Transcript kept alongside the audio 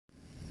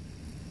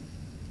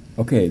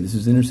Okay, this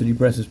is Inner City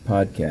Press's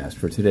podcast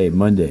for today,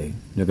 Monday,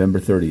 November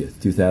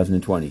 30th,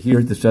 2020, here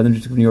at the Southern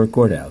District of New York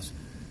Courthouse.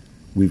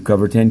 We've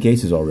covered 10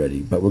 cases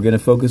already, but we're going to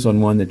focus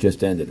on one that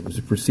just ended. It was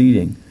a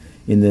proceeding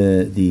in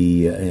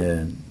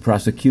the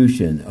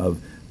prosecution of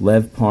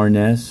Lev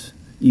Parnas,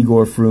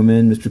 Igor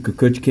Fruman, Mr.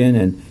 Kukuchkin,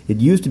 and it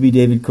used to be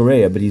David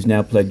Correa, but he's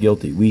now pled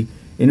guilty.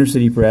 Inner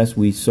City Press,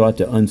 we sought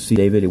to unseat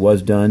David. It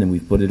was done, and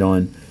we've put it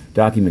on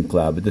Document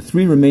Cloud. But the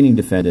three remaining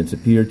defendants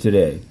appeared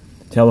today,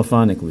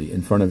 telephonically,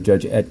 in front of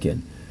Judge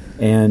Etkin.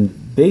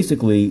 And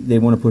basically, they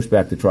want to push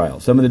back the trial.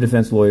 Some of the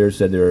defense lawyers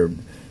said they're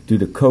due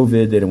to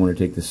COVID, they don't want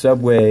to take the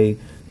subway.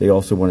 They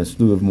also want a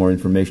slew of more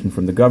information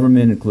from the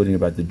government, including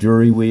about the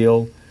jury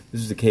wheel.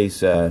 This is a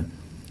case, the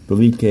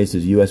lead case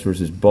is U.S.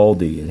 versus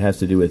Baldy. It has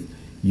to do with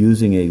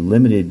using a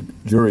limited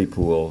jury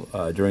pool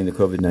during the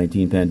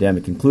COVID-19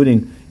 pandemic,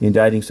 including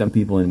indicting some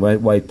people in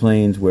White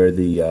Plains where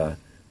the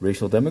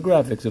racial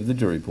demographics of the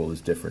jury pool is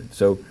different.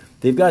 So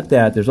they've got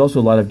that. There's also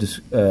a lot of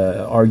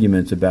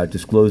arguments about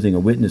disclosing a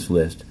witness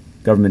list.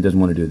 Government doesn't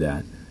want to do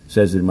that.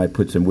 Says that it might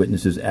put some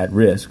witnesses at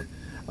risk.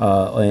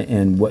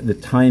 And what the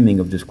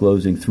timing of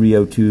disclosing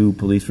 302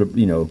 police,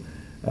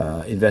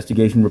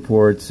 investigation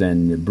reports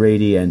and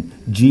Brady and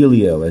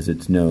Giglio, as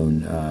it's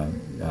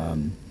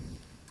known,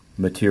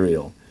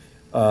 material.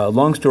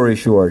 Long story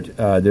short,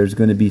 there's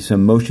going to be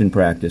some motion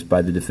practice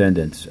by the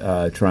defendants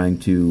trying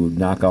to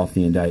knock off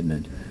the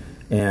indictment.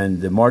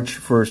 And the March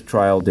 1st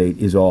trial date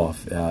is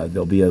off.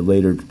 There'll be a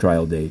later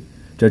trial date.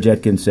 Judge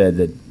Etkin said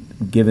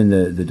that given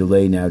the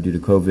delay now due to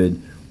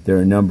COVID, there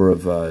are a number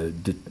of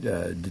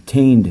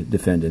detained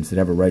defendants that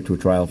have a right to a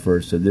trial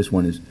first, so this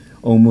one is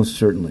almost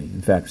certainly,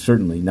 in fact,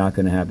 certainly not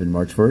going to happen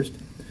March 1st.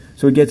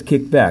 So it gets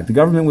kicked back. The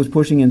government was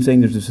pushing and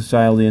saying there's a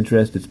societal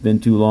interest. It's been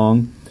too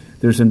long.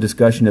 There's some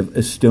discussion of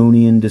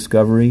Estonian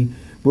discovery.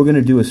 We're going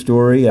to do a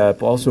story.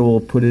 Also, we'll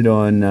put it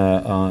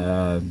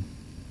on.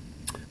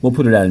 We'll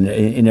put it out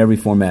in every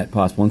format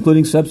possible,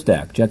 including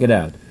Substack. Check it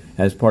out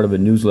as part of a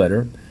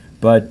newsletter.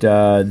 But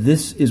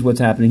this is what's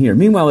happening here.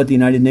 Meanwhile, at the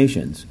United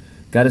Nations,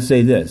 got to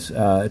say this: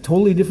 a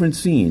totally different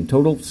scene,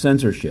 total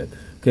censorship.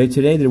 Okay,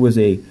 today there was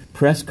a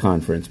press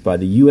conference by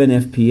the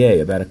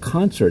UNFPA about a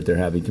concert they're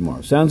having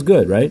tomorrow. Sounds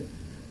good, right?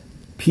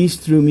 Peace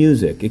through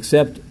music,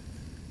 except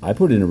I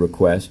put in a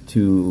request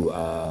to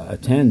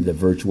attend the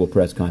virtual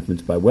press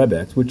conference by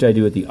WebEx, which I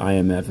do at the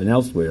IMF and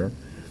elsewhere,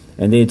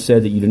 and they had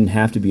said that you didn't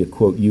have to be a,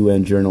 quote,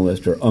 UN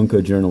journalist or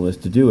UNCA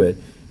journalist to do it,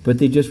 but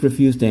they just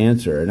refused to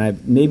answer.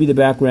 And maybe the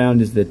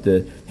background is that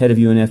the head of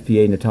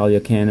UNFPA,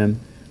 Natalia Kanem,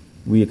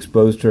 we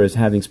exposed her as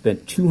having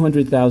spent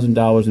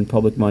 $200,000 in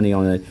public money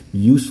on a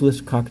useless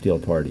cocktail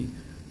party.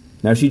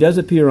 Now, she does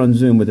appear on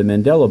Zoom with a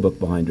Mandela book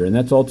behind her, and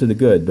that's all to the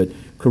good, but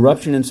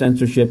corruption and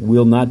censorship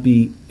will not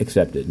be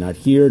accepted. Not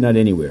here, not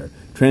anywhere.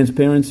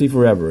 Transparency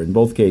forever in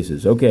both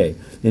cases. Okay,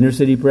 Inner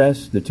City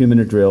Press, the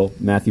 2-minute drill,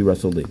 Matthew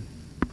Russell Lee.